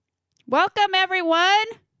Welcome, everyone.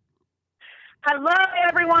 Hello,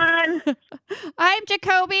 everyone. I'm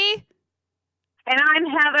Jacoby. And I'm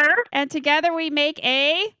Heather. And together we make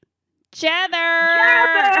a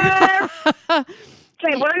Jether.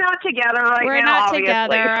 Okay, we're not together right now, We're not obviously.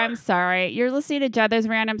 together. I'm sorry. You're listening to Jether's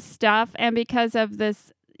Random Stuff. And because of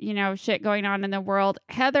this, shit going on in the world,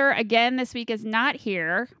 Heather, again, this week is not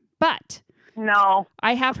here. But no,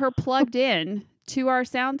 I have her plugged in to our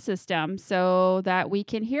sound system so that we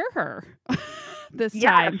can hear her this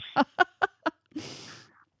time.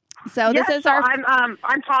 So yes, this is our. I'm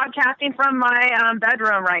podcasting from my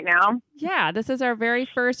bedroom right now. Yeah, this is our very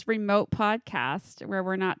first remote podcast where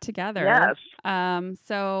we're not together. Yes.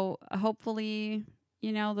 So hopefully,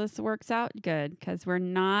 this works out good because we're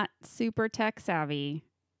not super tech savvy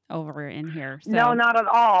over in here. So. No, not at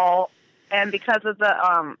all. And because of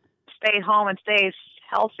the stay home and stay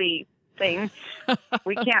healthy thing,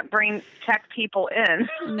 we can't bring tech people in.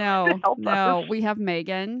 No. We have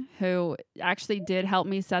Megan, who actually did help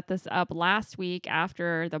me set this up last week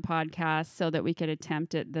after the podcast so that we could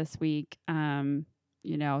attempt it this week, so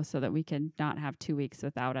that we could not have 2 weeks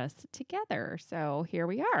without us together. So here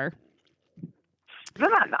we are.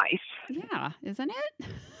 Isn't that nice? Yeah, isn't it?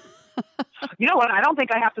 You know what? I don't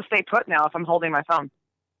think I have to stay put now if I'm holding my phone.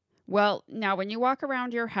 Well, now when you walk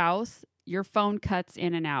around your house, your phone cuts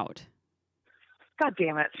in and out. God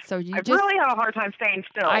damn it. So I really have a hard time staying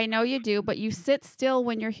still. I know you do, but you sit still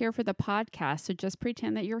when you're here for the podcast. So just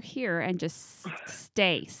pretend that you're here and just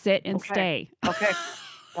sit and stay. Okay.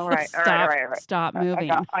 All right. Stop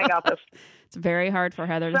moving. I got this. It's very hard for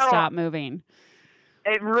Heather to stop moving.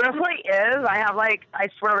 It really is. I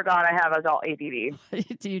swear to God, I have adult ADD.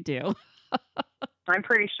 You do. I'm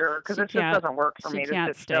pretty sure because it just doesn't work for me to sit still. She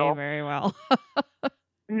can't stay very well.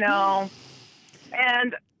 No.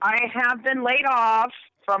 And I have been laid off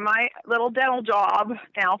from my little dental job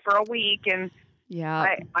now for a week, and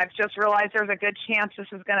I've just realized there's a good chance this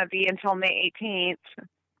is going to be until May 18th.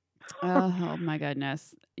 Oh my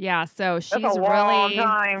goodness. Yeah, so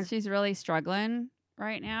she's really struggling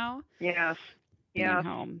right now. Yes. Being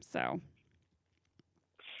home. So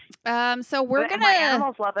we're gonna. My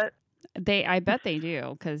animals love it. I bet they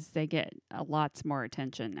do because they get lots more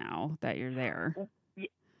attention now that you're there.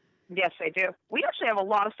 Yes, they do. We actually have a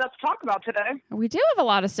lot of stuff to talk about today. We do have a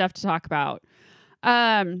lot of stuff to talk about.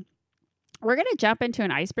 We're going to jump into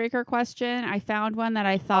an icebreaker question. I found one that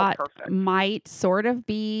I thought might sort of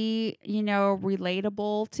be,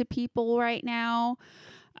 relatable to people right now.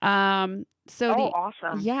 Awesome.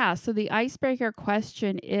 Yeah. So the icebreaker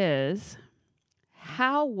question is,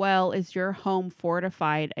 how well is your home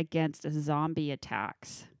fortified against zombie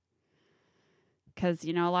attacks? Because,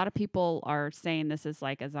 a lot of people are saying this is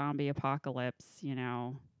like a zombie apocalypse,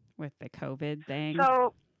 with the COVID thing.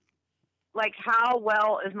 So, how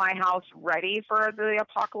well is my house ready for the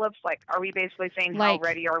apocalypse? Are we basically saying how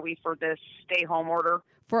ready are we for this stay-home order?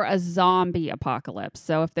 For a zombie apocalypse.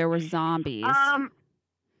 So, if there were zombies. I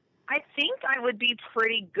think I would be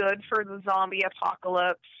pretty good for the zombie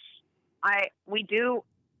apocalypse. We do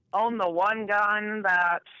own the one gun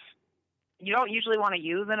that you don't usually want to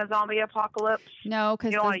use in a zombie apocalypse. No,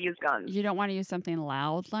 because you don't want to use guns. You don't want to use something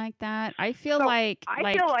loud like that. I feel I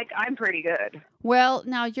feel like I'm pretty good. Well,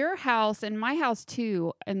 now your house and my house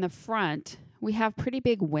too, in the front, we have pretty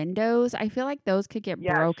big windows. I feel like those could get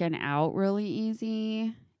broken out really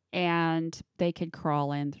easy, and they could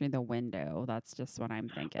crawl in through the window. That's just what I'm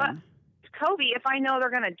thinking. But, Kobe, if I know they're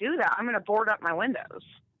going to do that, I'm going to board up my windows.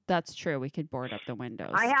 That's true. We could board up the windows.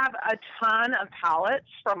 I have a ton of pallets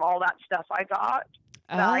from all that stuff I got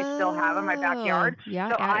that I still have in my backyard.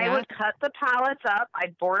 I would cut the pallets up.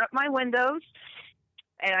 I'd board up my windows,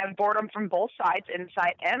 and I'd board them from both sides,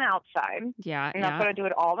 inside and outside. Yeah, and that's what I do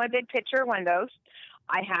with all my big picture windows.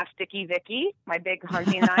 I have Sticky Vicky, my big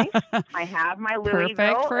hunting knife. I have my Louisville.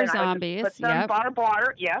 Perfect for zombies. Put some barbed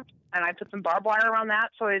wire. Yeah, and I put some barbed wire around that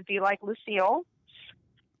so it'd be like Lucille.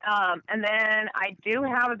 And then I do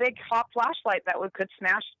have a big hot flashlight that could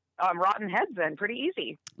smash rotten heads in pretty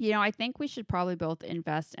easy. I think we should probably both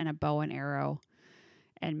invest in a bow and arrow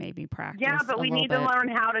and maybe practice. Yeah, but we need to learn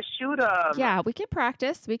how to shoot them. Yeah, we could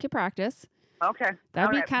practice. Okay.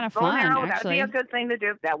 That'd be kind of fun, actually. That'd be a good thing to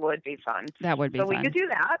do. That would be fun. So we could do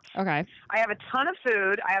that. Okay. I have a ton of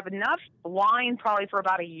food. I have enough wine probably for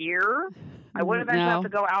about a year. I would eventually have to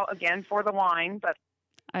go out again for the wine, but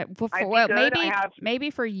maybe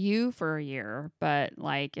for you for a year, but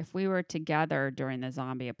if we were together during the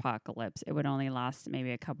zombie apocalypse, it would only last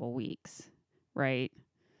maybe a couple weeks, right?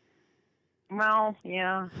 Well,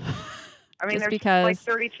 yeah. I mean, just there's because like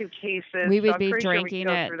 32 cases. we would so be drinking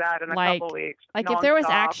sure it through that in a like, couple weeks. like if there was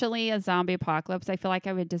actually a zombie apocalypse, I feel like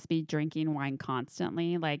I would just be drinking wine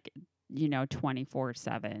constantly, like,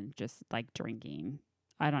 24/7, just like drinking.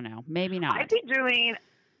 I don't know. Maybe not. I'd be doing,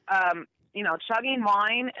 chugging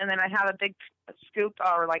wine, and then I have a big scoop,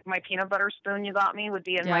 or like my peanut butter spoon you got me would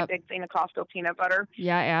be in my big thing of Costco peanut butter.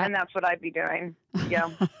 Yeah. And that's what I'd be doing. Yeah.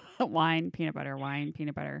 Wine, peanut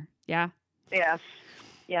butter. Yeah. Yes.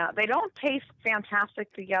 Yeah. They don't taste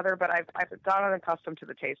fantastic together, but I've gotten accustomed to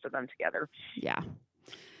the taste of them together. Yeah.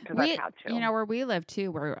 Because I've had to. Where we live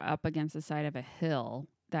too, we're up against the side of a hill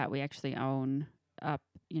that we actually own up,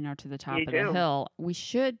 to the top of the hill. We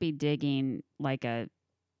should be digging like a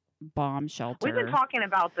bomb shelter. We've been talking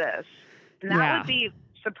about this, and that would be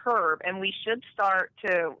superb. And we should start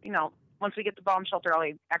to, once we get the bomb shelter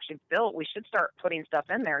actually built, we should start putting stuff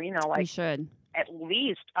in there. We should. At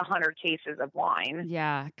least 100 cases of wine.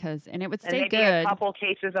 Yeah, and it would stay maybe good. A couple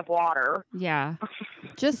cases of water. Yeah,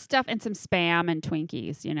 just stuff and some Spam and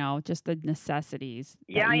Twinkies. just the necessities.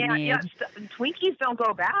 Yeah. Twinkies don't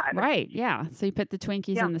go bad. Right. Yeah. So you put the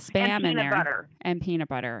Twinkies and the Spam in there, and peanut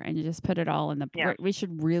butter, and you just put it all in the. Yeah. We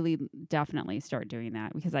should really definitely start doing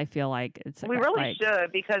that because I feel like it's. We really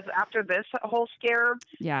should, because after this whole scare.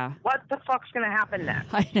 Yeah. What the fuck's going to happen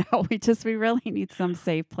next? I know. We really need some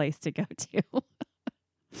safe place to go to.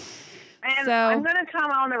 And I'm going to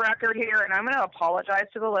come on the record here, and I'm going to apologize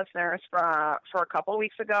to the listeners for a couple of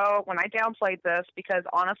weeks ago when I downplayed this, because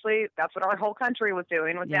honestly, that's what our whole country was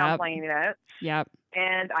doing, was downplaying it. Yep.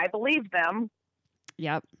 And I believed them.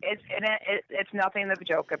 Yep. It's nothing to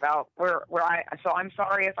joke about. So I'm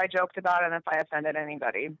sorry if I joked about it and if I offended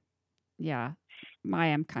anybody. Yeah, I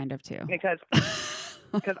am kind of too. Because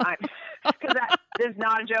that is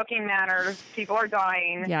not a joking matter. People are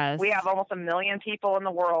dying. Yes. We have almost 1 million people in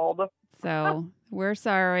the world. So we're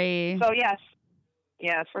sorry. So yes,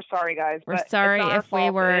 we're sorry, guys. We're sorry if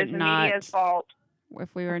we were not. Media's fault.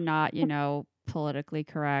 If we were not, politically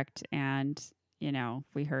correct, and if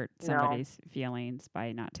we hurt somebody's feelings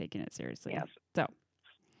by not taking it seriously. Yes. So.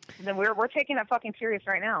 Then we're taking it fucking serious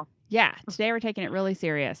right now. Yeah, today we're taking it really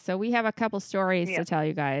serious. So we have a couple stories to tell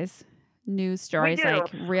you guys. News stories,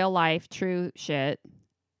 like real life, true shit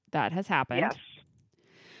that has happened. Yes.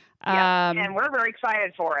 And we're very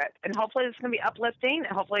excited for it. And hopefully it's going to be uplifting.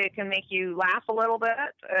 And hopefully it can make you laugh a little bit.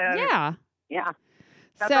 Yeah.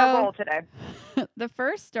 That's our goal today. The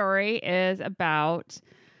first story is about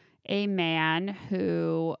a man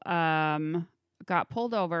who got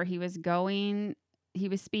pulled over. He was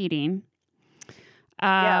speeding.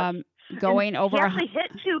 Going over. He actually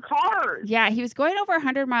hit 2 cars. Yeah, he was going over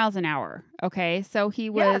 100 miles an hour. Okay, so he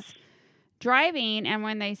was driving, and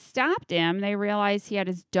when they stopped him, they realized he had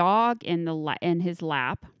his dog in his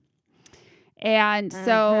lap. And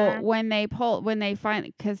so when they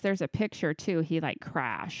finally, because there's a picture too, he like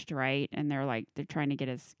crashed, right? And they're trying to get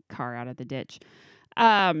his car out of the ditch.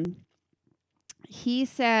 He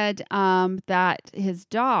said that his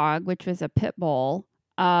dog, which was a pit bull,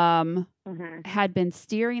 had been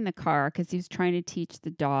steering the car because he was trying to teach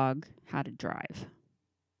the dog how to drive.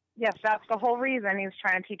 Yes, that's the whole reason he was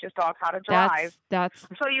trying to teach his dog how to drive. That's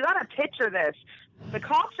so you got to picture this. The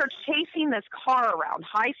cops are chasing this car around,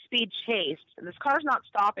 high-speed chase. And this car's not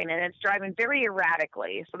stopping, and it's driving very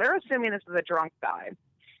erratically. So they're assuming this is a drunk guy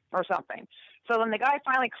or something. So when the guy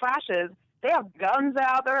finally crashes, they have guns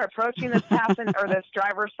out there approaching this passenger or this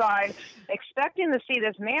driver's side, expecting to see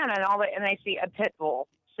this man, and they see a pit bull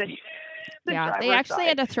sitting. Yeah, they actually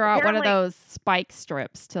had to throw out one of those spike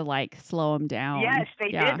strips to slow him down. Yes, they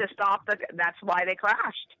did to stop that's why they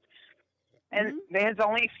crashed. And his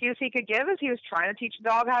only excuse he could give is he was trying to teach the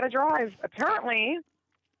dog how to drive. Apparently,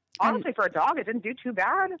 honestly, for a dog, it didn't do too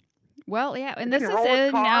bad. Well, yeah, and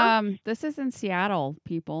this is in Seattle,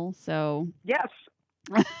 people. So yes.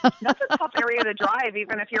 That's a tough area to drive,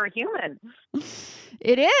 even if you're a human.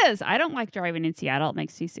 It is. I don't like driving in Seattle. It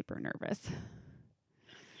makes me super nervous.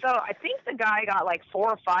 So I think the guy got 4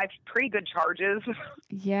 or 5 pretty good charges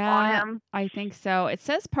on him. I think so. It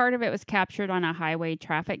says part of it was captured on a highway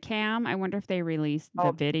traffic cam. I wonder if they released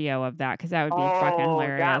the video of that, because that would be fucking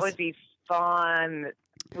hilarious. That would be fun.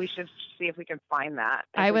 We should see if we can find that.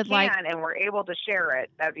 If I would and we're able to share it,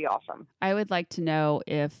 that'd be awesome. I would like to know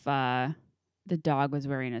if the dog was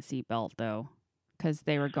wearing a seatbelt, though, because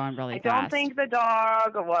they were going really fast. I don't think the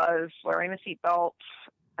dog was wearing a seatbelt.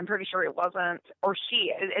 I'm pretty sure it wasn't. Or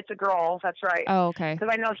she. It's a girl. That's right. Oh, okay. Because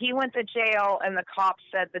I know he went to jail, and the cops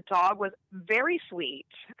said the dog was very sweet,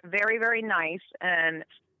 very, very nice, and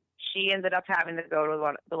she ended up having to go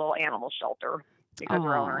to the little animal shelter. because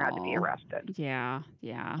her owner had to be arrested. Yeah.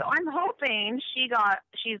 So I'm hoping she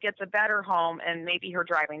gets a better home, and maybe her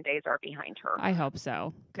driving days are behind her. I hope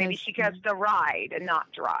so. Maybe she gets to ride and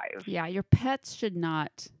not drive. Yeah, your pets should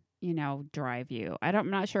not, drive you. I'm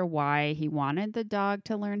not sure why he wanted the dog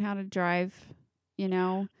to learn how to drive,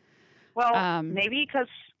 Well, maybe because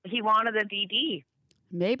he wanted a DD.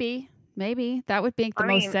 Maybe. That would make the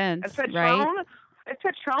most sense, right? If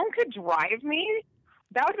Patron could drive me,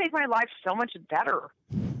 that would make my life so much better.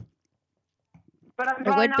 But I'm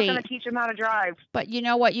probably not going to teach him how to drive. But you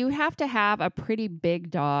know what? You have to have a pretty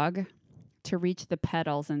big dog to reach the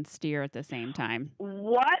pedals and steer at the same time.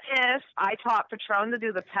 What if I taught Patron to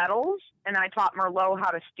do the pedals and I taught Merlot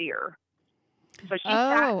how to steer? So she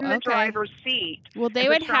sat in the driver's seat. Well, they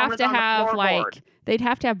would have to have they'd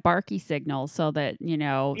have to have barky signals so that,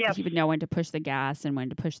 he would know when to push the gas and when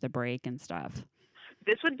to push the brake and stuff.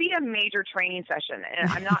 This would be a major training session, and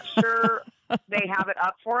I'm not sure they have it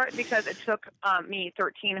up for it because it took me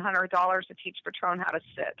 $1,300 to teach Patron how to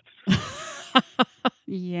sit.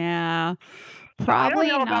 Yeah. Probably I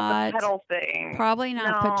don't know not. About the pedal thing. Probably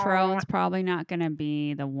not. No. Patron's probably not going to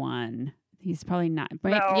be the one. He's probably not. But,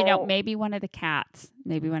 no. Maybe one of the cats.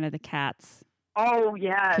 Oh,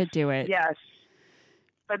 yes. Could do it. Yes.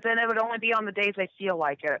 But then it would only be on the days I feel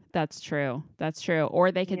like it. That's true.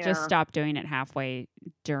 Or they could just stop doing it halfway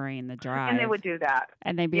during the drive. And they would do that.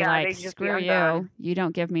 And they'd be like, screw you. You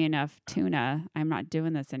don't give me enough tuna. I'm not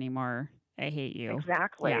doing this anymore. I hate you.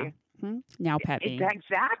 Exactly. Yeah. Now pet me.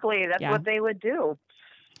 Exactly. That's what they would do.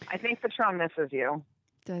 I think Patron misses you.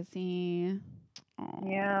 Does he? Aww.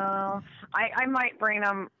 Yeah. I might bring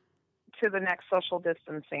him to the next social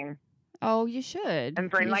distancing. Oh, you should.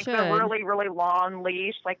 And bring the really, really long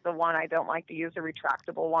leash, like the one I don't like to use, the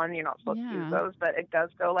retractable one. You're not supposed to use those, but it does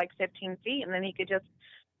go like 15 feet, and then he could just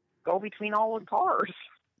go between all the cars.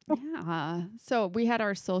 Yeah. So we had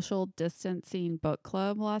our social distancing book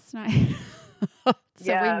club last night.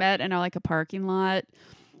 We met in a parking lot,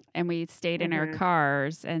 and we stayed in our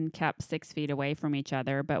cars and kept 6 feet away from each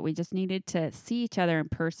other, but we just needed to see each other in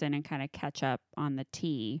person and kind of catch up on the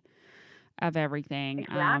tea of everything.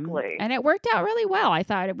 Exactly. And it worked out really well. I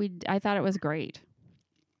thought it was great.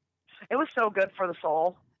 It was so good for the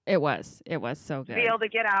soul. It was so good. To be able to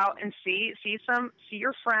get out and see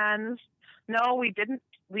your friends. No, we didn't.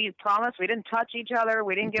 We promised we didn't touch each other.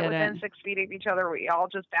 We didn't get within 6 feet of each other. We all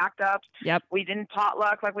just backed up. Yep. We didn't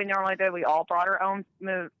potluck like we normally did. We all brought our own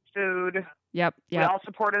food. Yep. We all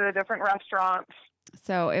supported the different restaurants.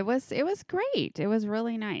 So it was great. It was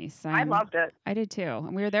really nice. I loved it. I did too.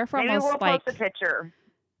 And we were there for Maybe almost we'll post a picture.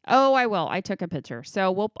 Oh, I will. I took a picture.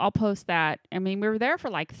 So I'll post that. I mean, we were there for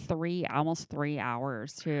almost 3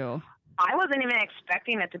 hours too. I wasn't even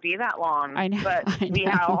expecting it to be that long. I know. But we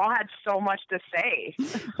all had so much to say.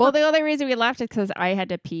 Well, the only reason we left is because I had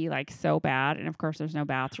to pee so bad. And of course, there's no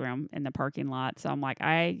bathroom in the parking lot. So I'm like,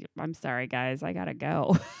 I'm sorry, guys. I got to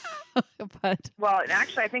go. Well,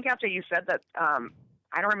 actually, I think after you said that,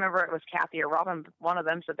 I don't remember if it was Kathy or Robin. One of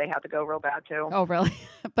them said they had to go real bad too. Oh, really?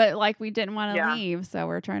 But we didn't want to leave, so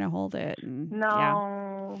we're trying to hold it. And,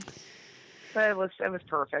 no. Yeah. But it was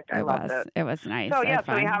perfect. I loved it. It was nice. So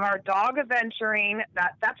so we have our dog adventuring.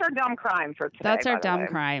 That's our dumb crime for today. That's our dumb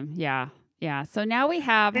crime. Yeah. Yeah. So now we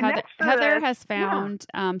have Heather has found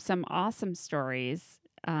some awesome stories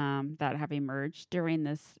that have emerged during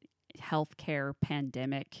this healthcare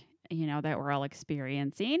pandemic, that we're all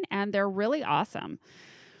experiencing, and they're really awesome.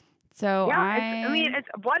 So it's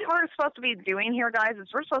what we're supposed to be doing here, guys, is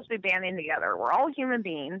we're supposed to be banding together. We're all human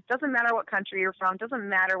beings. Doesn't matter what country you're from. Doesn't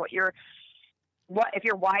matter if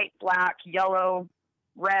you're white, black, yellow,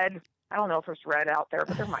 red. I don't know if there's red out there,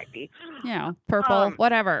 but there might be. Purple,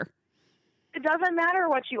 whatever. It doesn't matter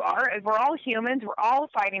what you are. We're all humans. We're all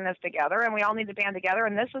fighting this together, and we all need to band together.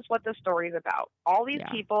 And this is what this story is about. All these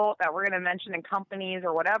people that we're going to mention in companies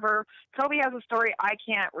or whatever. Toby has a story. I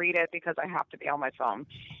can't read it because I have to be on my phone.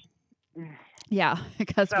 Yeah,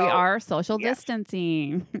 because we are social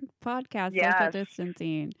distancing. Podcast social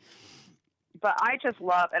distancing. But I just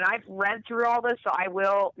love, and I've read through all this, so I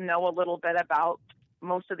will know a little bit about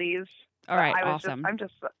most of these. All right, awesome. I'm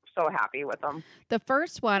just so happy with them. The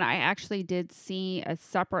first one, I actually did see a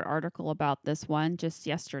separate article about this one just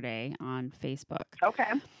yesterday on Facebook.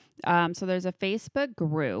 Okay. So there's a Facebook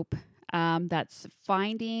group that's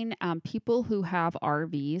finding people who have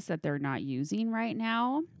RVs that they're not using right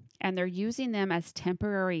now, and they're using them as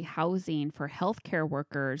temporary housing for healthcare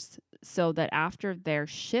workers so that after their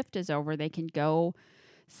shift is over, they can go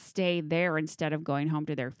stay there instead of going home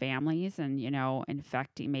to their families and,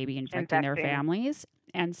 infecting their families.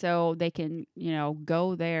 And so they can,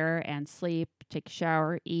 go there and sleep, take a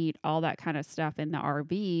shower, eat, all that kind of stuff in the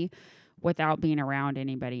RV without being around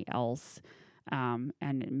anybody else. And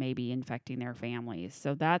maybe infecting their families.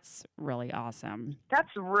 So that's really awesome. That's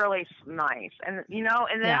really nice. And,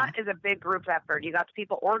 that is a big group effort. You got the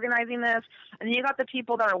people organizing this, and then you got the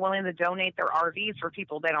people that are willing to donate their RVs for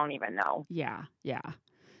people they don't even know. Yeah, yeah.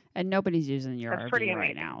 And nobody's using your RV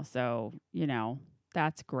right now. So,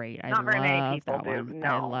 that's great. Not very many people do. No.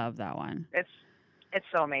 I love that one. It's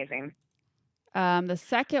so amazing. The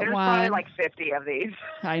second There's one, probably like 50 of these.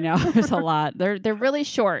 I know there's a lot. They're really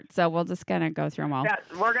short, so we'll just kind of go through them all. Yeah,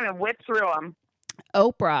 we're gonna whip through them.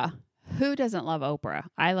 Oprah. Who doesn't love Oprah?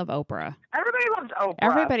 I love Oprah. Everybody loves Oprah.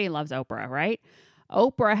 Everybody loves Oprah, right?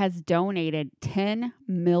 Oprah has donated $10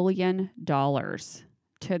 million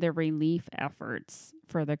to the relief efforts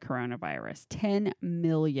for the coronavirus. $10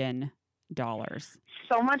 million.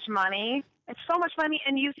 So much money. It's so much money,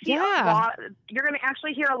 and you see a lot. You're going to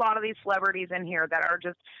actually hear a lot of these celebrities in here that are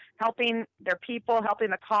just helping their people, helping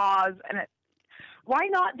the cause. And why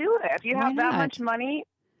not do it? If you have that much money,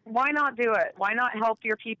 why not do it? Why not help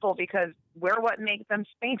your people? Because we're what makes them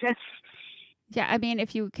famous. Yeah, I mean,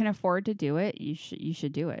 if you can afford to do it, you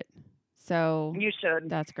should do it. So you should.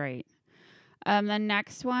 That's great. The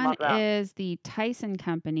next one is the Tyson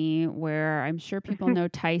Company, where I'm sure people know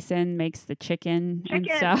Tyson makes the chicken and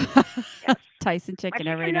stuff. Yes. Tyson chicken,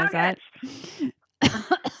 everybody knows that.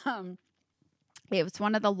 It was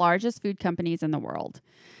one of the largest food companies in the world.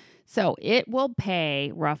 So it will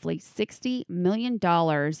pay roughly $60 million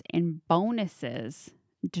in bonuses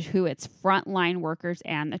to its frontline workers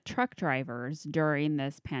and the truck drivers during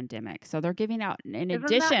this pandemic. So they're giving out, in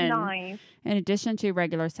addition to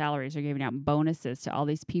regular salaries, they're giving out bonuses to all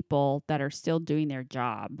these people that are still doing their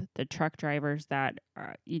job. The truck drivers that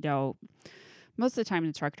are, most of the time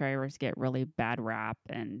the truck drivers get really bad rap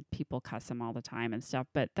and people cuss them all the time and stuff,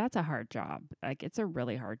 but that's a hard job. Like, it's a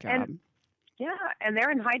really hard job. And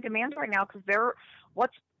they're in high demand right now because they're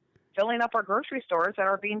what's filling up our grocery stores that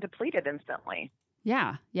are being depleted instantly.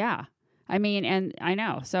 Yeah, yeah. I mean, and I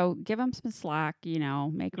know. So give them some slack, make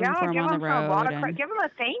room for them on the road. Give them a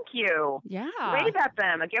thank you. Yeah. Wave at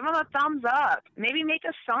them. Give them a thumbs up. Maybe make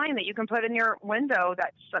a sign that you can put in your window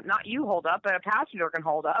that's not you hold up, but a passenger can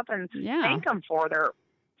hold up and thank them for their.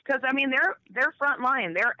 Because, I mean, they're front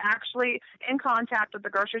line. They're actually in contact with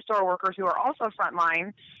the grocery store workers who are also front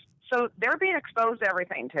line. So they're being exposed to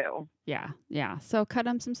everything, too. Yeah, yeah. So cut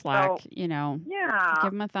them some slack, Yeah.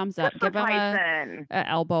 Give them a thumbs up. Give them a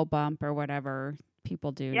elbow bump or whatever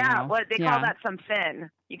people do. Yeah, they call that some fin.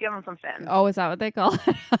 You give them some fin. Oh, is that what they call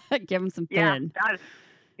it? Give them some fin. That's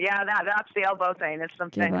the elbow thing. It's some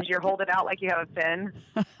fin because you hold it out like you have a fin.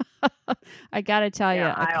 I got to tell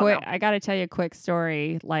you a quick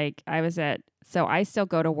story. Like I still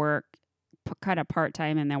go to work kind of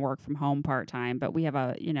part-time and then work from home part-time, but we have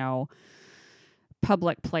a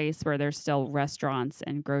public place where there's still restaurants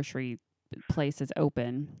and grocery places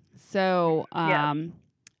open. So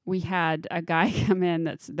we had a guy come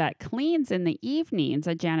in that cleans in the evenings,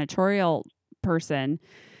 a janitorial person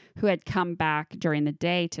who had come back during the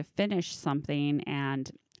day to finish something,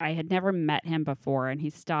 and I had never met him before, and he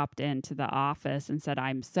stopped into the office and said,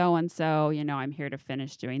 "I'm so-and-so, I'm here to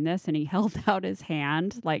finish doing this." And he held out his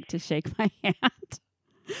hand, like, to shake my hand.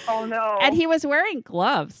 Oh, no. And he was wearing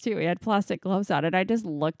gloves, too. He had plastic gloves on. And I just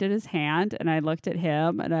looked at his hand, and I looked at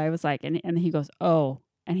him, and I was like, and he goes, "Oh."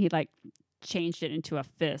 And he, like, changed it into a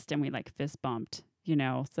fist, and we, like, fist bumped,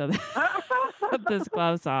 so with his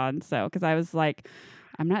gloves on. So, because I was like,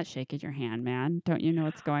 I'm not shaking your hand, man. Don't you know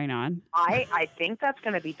what's going on? I think that's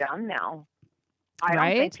going to be done now. I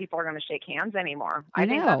don't think people are going to shake hands anymore. I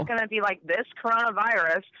think that's going to be like this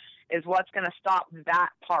coronavirus is what's going to stop that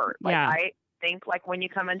part. Like, I think like when you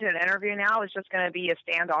come into an interview now, it's just going to be you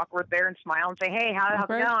stand awkward there and smile and say, "Hey, how's it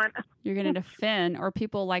going?" You're going to fin, or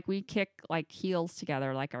people like we kick like heels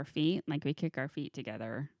together, like our feet, like we kick our feet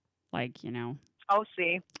together, like Oh,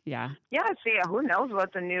 see. Yeah. Yeah, see, who knows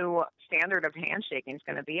what the new standard of handshaking is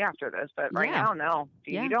going to be after this, but right now, no.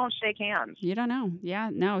 You don't shake hands. You don't know. Yeah,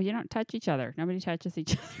 no, you don't touch each other. Nobody touches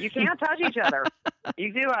each other. You can't touch each other.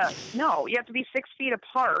 You have to be 6 feet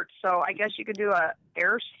apart, so I guess you could do a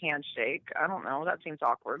air handshake. I don't know. That seems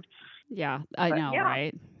awkward. Yeah, I know,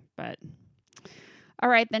 right? But... All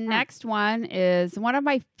right, the next one is one of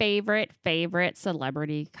my favorite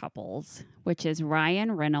celebrity couples, which is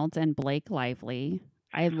Ryan Reynolds and Blake Lively.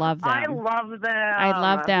 I love them. I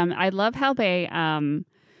love them. I love how they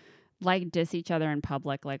like diss each other in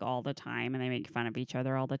public like all the time, and they make fun of each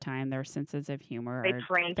other all the time. Their senses of humor are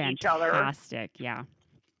fantastic. Each other. Yeah.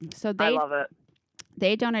 So I love it.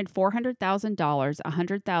 They donated $400,000,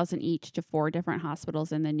 $100,000 each to 4 different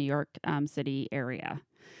hospitals in the New York City area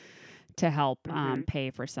to help pay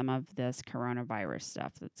for some of this coronavirus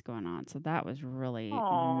stuff that's going on. So that was really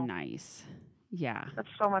nice. Yeah. That's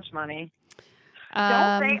so much money.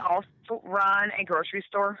 Don't they also run a grocery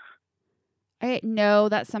store? No,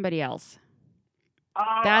 that's somebody else.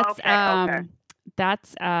 Oh, that's okay.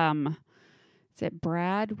 That's is it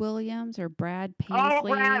Brad Williams or Brad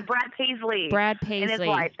Paisley? Oh, Brad Paisley. Brad Paisley. And his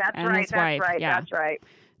wife. That's right. Yeah. That's right.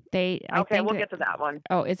 We'll get to that one.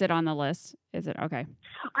 Oh, is it on the list? Is it? Okay.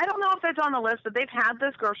 I don't know if it's on the list, but they've had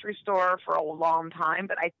this grocery store for a long time,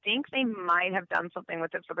 but I think they might have done something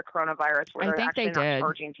with it for the coronavirus where they're actually not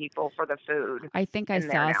charging people for the food. I think I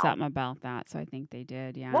saw something about that, so I think they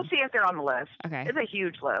did, yeah. We'll see if they're on the list. Okay. It's a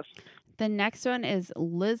huge list. The next one is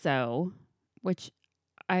Lizzo, which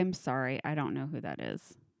I'm sorry, I don't know who that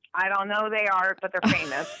is. I don't know who they are, but they're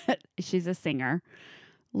famous. She's a singer.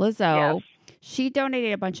 Lizzo, she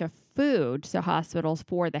donated a bunch of food to hospitals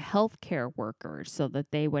for the healthcare workers so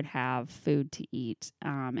that they would have food to eat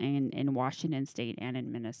in Washington State and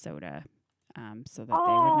in Minnesota so that they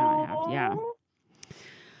would not have,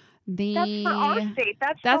 That's for our state.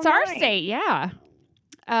 That's so our nice. state, yeah.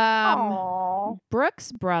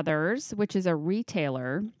 Brooks Brothers, which is a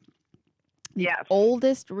retailer, the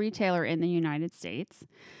oldest retailer in the United States,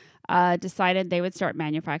 decided they would start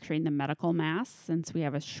manufacturing the medical masks since we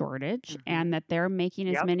have a shortage, and that they're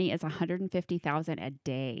making as many as 150,000 a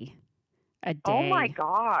day. Oh my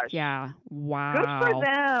gosh. Yeah. Wow. Good for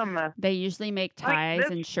them. They usually make ties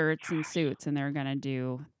and shirts and suits, and they're going to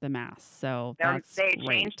do the masks. So they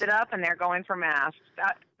changed it up, and they're going for masks.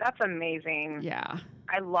 That's amazing. Yeah.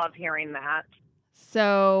 I love hearing that.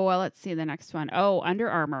 So let's see the next one. Oh, Under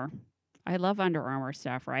Armour. I love Under Armour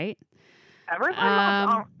stuff, right? Everyone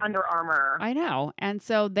loves Under Armour. I know. And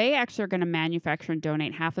so they actually are going to manufacture and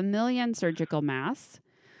donate 500,000 surgical masks.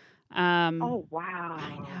 Oh, wow.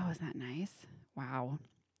 I know. Isn't that nice? Wow.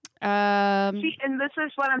 See, and this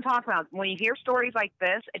is what I'm talking about. When you hear stories like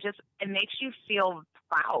this, it makes you feel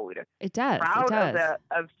proud. It does. Proud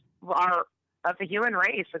of the human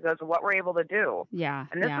race because of what we're able to do. Yeah.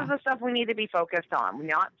 And this is the stuff we need to be focused on. We're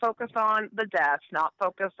not focused on the deaths, not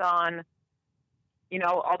focused on,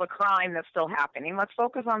 all the crime that's still happening. Let's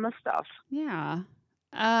focus on this stuff. Yeah.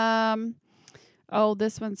 Oh,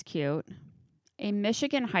 this one's cute. A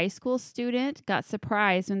Michigan high school student got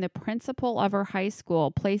surprised when the principal of her high school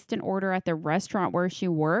placed an order at the restaurant where she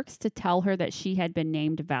works to tell her that she had been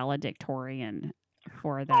named valedictorian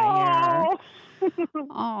for that year.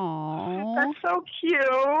 Oh, that's so cute.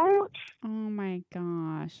 Oh my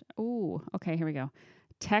gosh. Ooh, okay, here we go.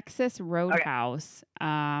 Texas Roadhouse.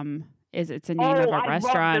 It's a name of a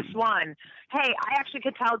restaurant. I love this one. Hey, I actually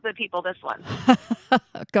could tell the people this one.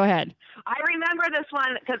 Go ahead. I remember this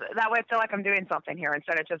one because that way I feel like I'm doing something here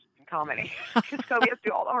instead of just commenting. Because Kobe has to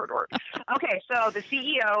do all the hard work. Okay, so the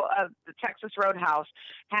CEO of the Texas Roadhouse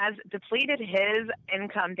has depleted his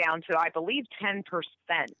income down to, I believe, 10%.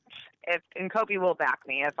 And Kobe will back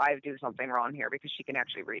me if I do something wrong here because she can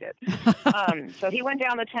actually read it. So he went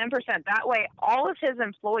down to 10%. That way, all of his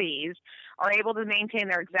employees are able to maintain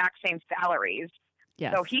their exact same salaries.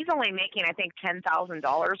 Yes. So he's only making, I think,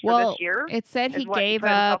 $10,000 for this year. It said he gave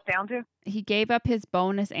up. He gave up his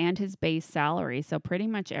bonus and his base salary, so pretty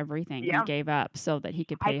much everything he gave up so that he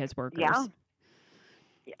could pay his workers. Yeah.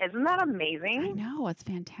 Isn't that amazing? I know, it's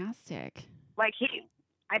fantastic. Like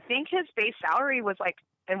I think his base salary was like,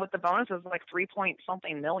 and with the bonuses, like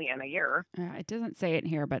 3-point-something million a year. It doesn't say it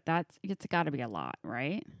here, but it's got to be a lot,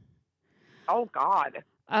 right? Oh God!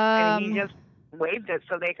 And he just waived it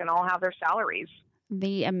so they can all have their salaries.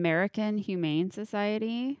 The American Humane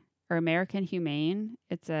Society, or American Humane,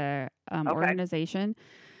 it's a organization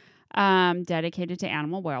dedicated to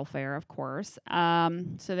animal welfare, of course.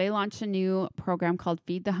 So they launched a new program called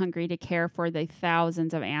Feed the Hungry to care for the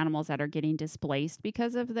thousands of animals that are getting displaced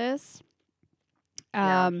because of this.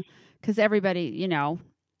 Because everybody,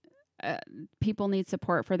 people need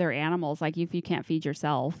support for their animals. Like if you can't feed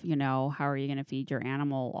yourself, how are you going to feed your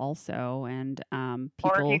animal also? And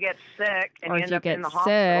people, or if you get sick and you end up in the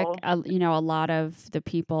hospital. A lot of the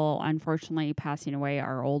people unfortunately passing away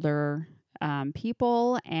are older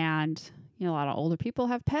people, and a lot of older people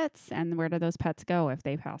have pets. And where do those pets go if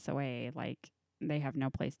they pass away? Like they have no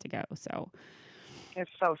place to go. So it's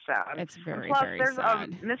so sad. It's very, plus, very there's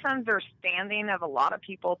sad. a misunderstanding of a lot of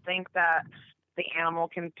people think that the animal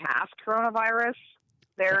can pass coronavirus.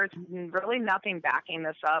 There's really nothing backing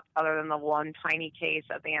this up other than the one tiny case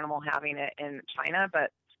of the animal having it in China,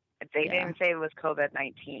 but they didn't say it was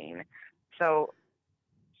COVID-19. So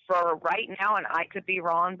for right now, and I could be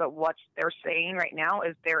wrong, but what they're saying right now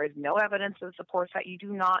is there is no evidence that supports that you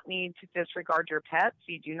do not need to disregard your pets.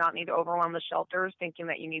 You do not need to overwhelm the shelters thinking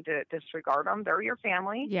that you need to disregard them. They're your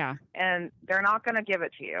family. Yeah. And they're not going to give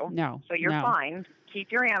it to you. No. So you're fine.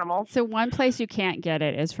 Keep your animals. So one place you can't get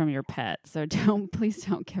it is from your pet. So please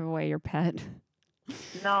don't give away your pet.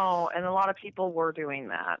 No, and a lot of people were doing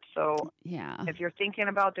that. So yeah, if you're thinking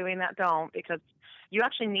about doing that, don't, because you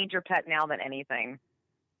actually need your pet now than anything.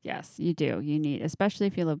 Yes, you do. You need, especially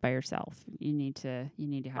if you live by yourself, you need to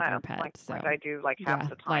have your pet. Like I do, half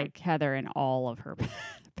the time. Like Heather and all of her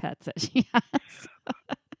pets that she has.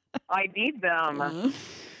 I need them.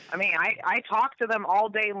 I mean, I talk to them all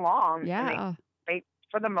day long. Yeah. And they,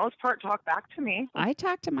 for the most part, talk back to me. I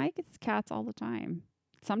talk to my cats all the time.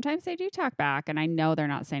 Sometimes they do talk back, and I know they're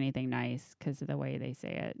not saying anything nice because of the way they say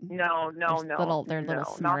it. No. They're little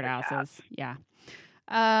smart asses. Yeah.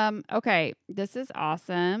 Okay, this is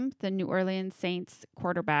awesome. The New Orleans Saints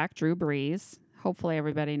quarterback, Drew Brees. Hopefully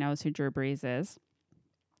everybody knows who Drew Brees is.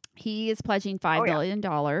 He is pledging $5 billion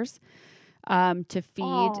to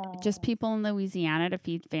feed just people in Louisiana, to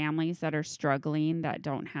feed families that are struggling, that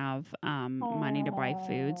don't have money to buy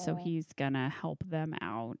food. So he's going to help them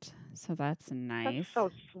out. So that's nice. That's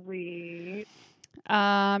so sweet.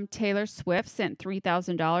 Taylor Swift sent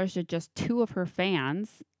 $3,000 to just 2 of her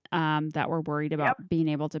fans that were worried about being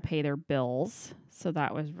able to pay their bills. So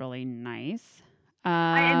that was really nice.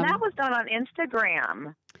 And that was done on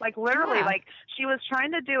Instagram. Like literally, like she was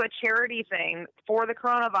trying to do a charity thing for the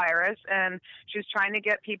coronavirus, and she was trying to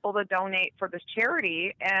get people to donate for this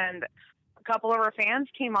charity. And a couple of her fans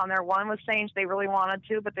came on there. One was saying they really wanted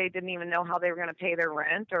to, but they didn't even know how they were going to pay their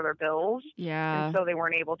rent or their bills. Yeah. And so they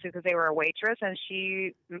weren't able to because they were a waitress. And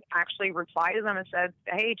she actually replied to them and said,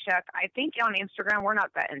 "Hey, Chuck, I think on Instagram, we're not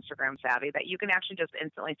that Instagram savvy, that you can actually just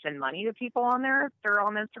instantly send money to people on there if they're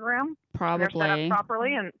on Instagram. Probably. They're set up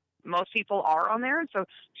properly, and most people are on there." And so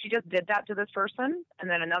she just did that to this person. And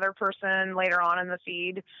then another person later on in the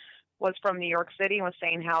feed was from New York City and was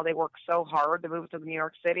saying how they worked so hard to move to New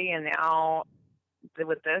York City, and now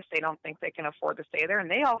with this, they don't think they can afford to stay there, and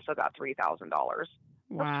they also got $3,000.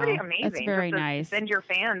 Wow, that's pretty amazing. That's very nice. Send your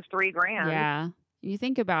fans $3,000. Yeah, you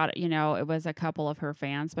think about it. You know, it was a couple of her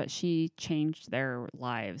fans, but she changed their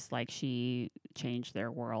lives. Like she changed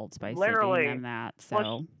their worlds by sending them that.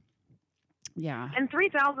 So. Yeah. And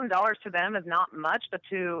 $3,000 to them is not much, but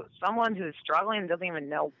to someone who's struggling and doesn't even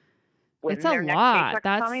know when it's a their lot. Next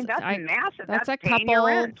That's coming, that's massive. That's a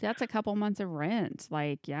couple. That's a couple months of rent.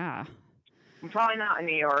 Like, yeah. Probably not in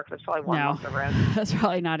New York. That's probably 1 month of rent. That's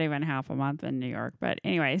probably not even half a month in New York. But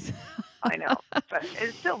anyways. I know. But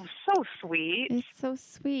it's still so sweet. It's so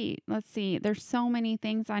sweet. Let's see. There's so many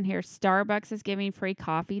things on here. Starbucks is giving free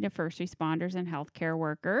coffee to first responders and healthcare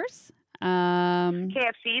workers.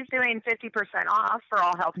 KFC is doing 50% off for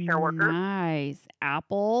all healthcare workers. Nice.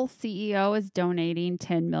 Apple CEO is donating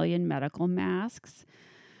 10 million medical masks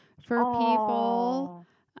for people.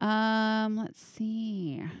 Let's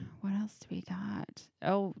see. What else do we got?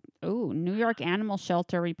 Oh, New York Animal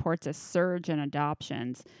Shelter reports a surge in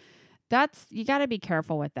adoptions. You got to be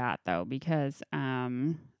careful with that though, because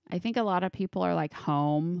I think a lot of people are like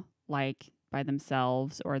home, like by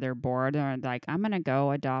themselves, or they're bored, or like, I'm going to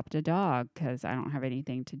go adopt a dog because I don't have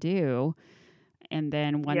anything to do. And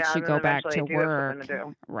then once you go back to work,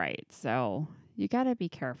 right. So you got to be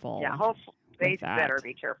careful. Yeah. Hopefully they better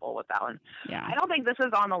be careful with that one. Yeah. I don't think this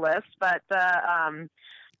is on the list, but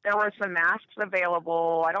there were some masks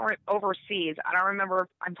available. Overseas. I don't remember.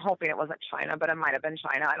 I'm hoping it wasn't China, but it might have been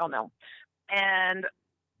China. I don't know. And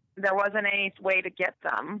there wasn't any way to get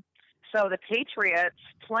them. So the Patriots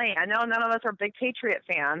plane, I know none of us are big Patriot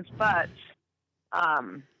fans, but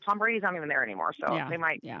Tom Brady's not even there anymore, so they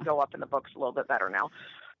might go up in the books a little bit better now.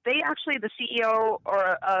 They actually, the CEO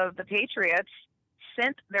of the Patriots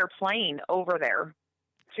sent their plane over there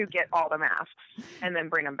to get all the masks and then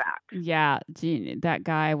bring them back. Yeah, that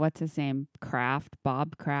guy, what's his name?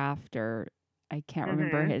 Bob Kraft, or I can't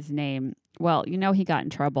remember his name. Well, he got in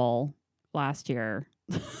trouble last year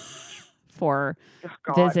for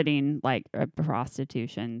visiting like a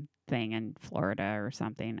prostitution thing in Florida or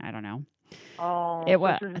something. I don't know. Oh,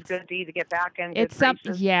 this is a good deed to get back in. It's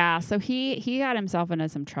something, yeah. So he got himself into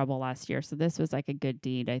some trouble last year. So this was like a good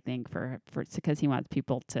deed, I think, for because he wants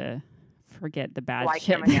people to forget the bad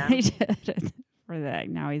shit he did. For that,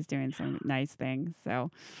 now he's doing some nice things. So.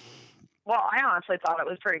 Well, I honestly thought it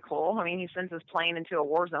was pretty cool. I mean, he sends his plane into a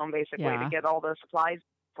war zone basically to get all the supplies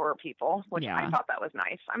for people, which I thought that was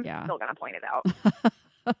nice. I'm still going to point it out.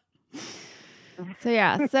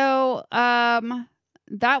 So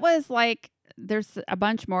that was like there's a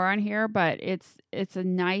bunch more on here, but it's a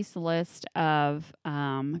nice list of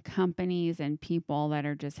companies and people that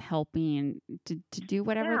are just helping to do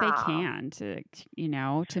whatever they can to,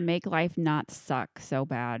 to make life not suck so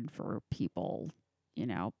bad for people.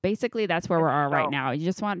 Basically that's where we are right now. You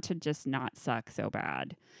just want to just not suck so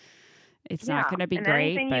bad. It's not going to be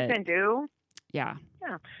great, anything but you can do. Yeah.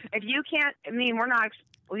 If you can't,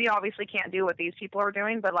 we obviously can't do what these people are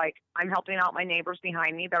doing, but like I'm helping out my neighbors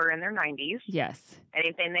behind me that are in their 90s. Yes.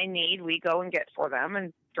 Anything they need, we go and get for them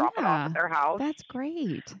and drop it off at their house. That's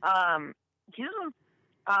great. I've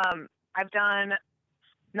done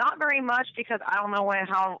not very much because I don't know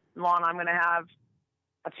how long I'm going to have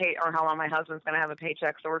or how long my husband's going to have a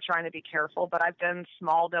paycheck. So we're trying to be careful, but I've done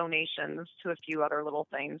small donations to a few other little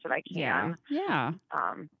things that I can. Yeah.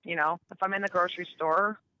 If I'm in the grocery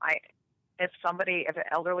store, if an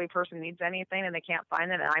elderly person needs anything and they can't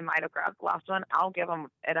find it and I might have grabbed the last one, I'll give them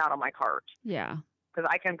it out of my cart. Yeah. Because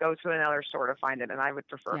I can go to another store to find it, and I would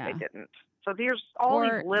prefer if they didn't. So there's all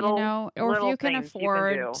these little, or little if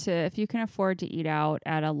you can afford to eat out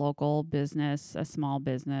at a local business, a small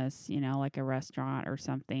business, like a restaurant or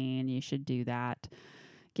something, you should do that.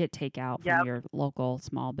 Get takeout from your local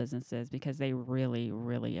small businesses because they really,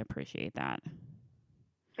 really appreciate that.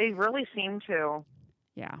 They really seem to.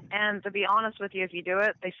 Yeah. And to be honest with you, if you do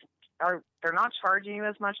it, they're not charging you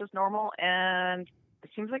as much as normal, and it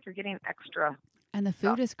seems like you're getting extra. And the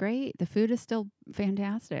food is great. The food is still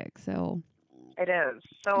fantastic. So it is.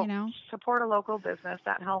 So support a local business.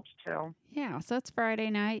 That helps too. Yeah. So it's Friday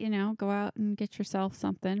night. Go out and get yourself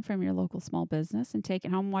something from your local small business and take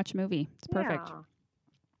it home and watch a movie. It's perfect.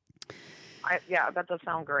 That does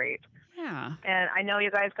sound great. Yeah. And I know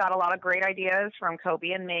you guys got a lot of great ideas from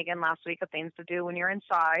Kobe and Megan last week of things to do when you're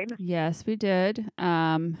inside. Yes, we did.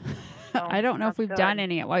 I don't know if we've done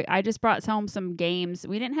any. I just brought home some games.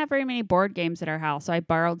 We didn't have very many board games at our house, so I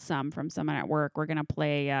borrowed some from someone at work. We're going to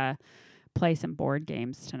play some board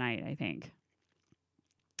games tonight, I think.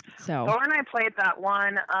 So Thor and I played that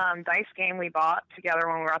one dice game we bought together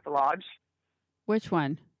when we were at the lodge. Which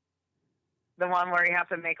one? The one where you have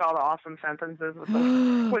to make all the awesome sentences with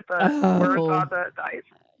the words on the dice.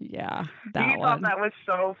 Yeah, he thought that was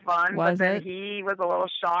so fun, but then he was a little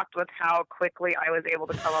shocked with how quickly I was able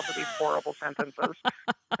to come up with these horrible sentences.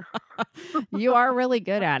 You are really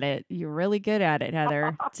good at it. You're really good at it,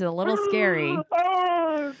 Heather. It's a little scary.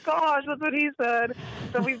 Oh, gosh, that's what he said.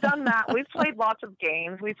 So we've done that. We've played lots of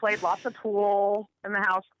games. We played lots of pool in the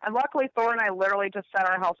house. And luckily, Thor and I literally just set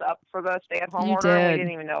our house up for the stay-at-home order, and we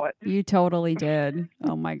didn't even know it. You totally did.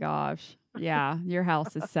 Oh, my gosh. Yeah, your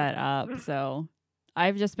house is set up, so...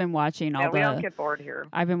 I've just been watching we don't get bored here.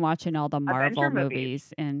 I've been watching all the Marvel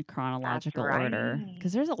movies in chronological order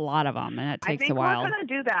because there's a lot of them, and it takes a while. I think we're going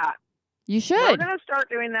to do that. You should. We're going to start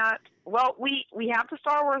doing that. Well, we have the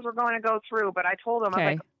Star Wars we're going to go through, but I told them, I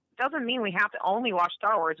was like, doesn't mean we have to only watch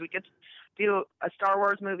Star Wars. We could do a Star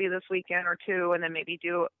Wars movie this weekend or two, and then maybe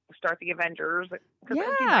start the Avengers. Because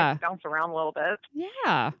then you might bounce around a little bit.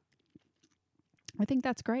 Yeah. I think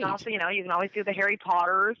that's great. Also, you can always do the Harry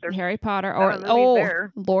Potters. There's Harry Potter or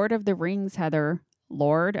Lord of the Rings, Heather.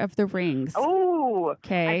 Lord of the Rings. Oh,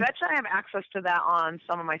 okay. I bet you I have access to that on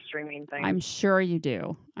some of my streaming things. I'm sure you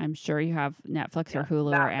do. I'm sure you have Netflix or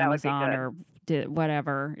Hulu or Amazon or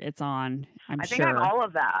whatever it's on. I think I have all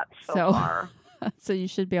of that so far. So you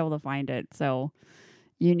should be able to find it. So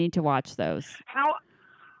you need to watch those.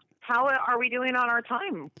 How are we doing on our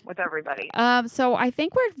time with everybody? So I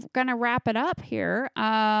think we're going to wrap it up here.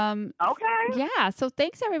 Okay. Yeah. So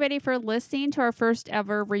thanks everybody for listening to our first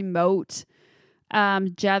ever remote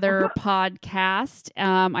Jether podcast.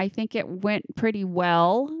 I think it went pretty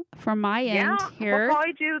well from my end here.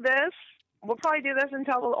 We'll probably do this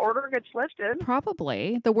until the order gets lifted.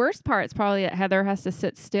 Probably. The worst part is probably that Heather has to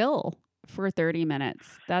sit still for 30 minutes.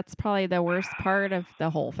 That's probably the worst part of the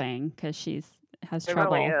whole thing because has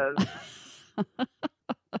trouble. It really is.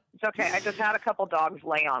 It's okay. I just had a couple dogs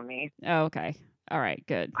lay on me. Oh, okay. All right.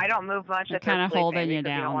 Good. I don't move much. They're kind of holding you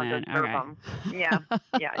down then. All right. Yeah.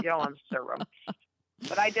 You don't want to disturb them.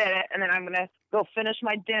 But I did it, and then I'm going to go finish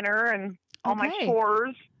my dinner and all my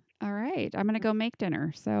chores. All right. I'm going to go make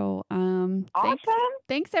dinner. So awesome.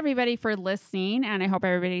 Thanks, everybody, for listening, and I hope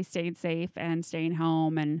everybody stayed safe and staying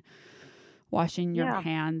home and washing your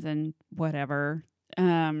hands and whatever.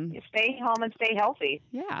 You stay home and stay healthy.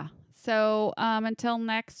 Yeah. So until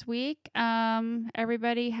next week,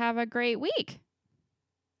 everybody have a great week.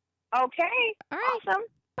 Okay. All right. Awesome.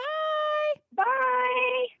 Bye. Bye.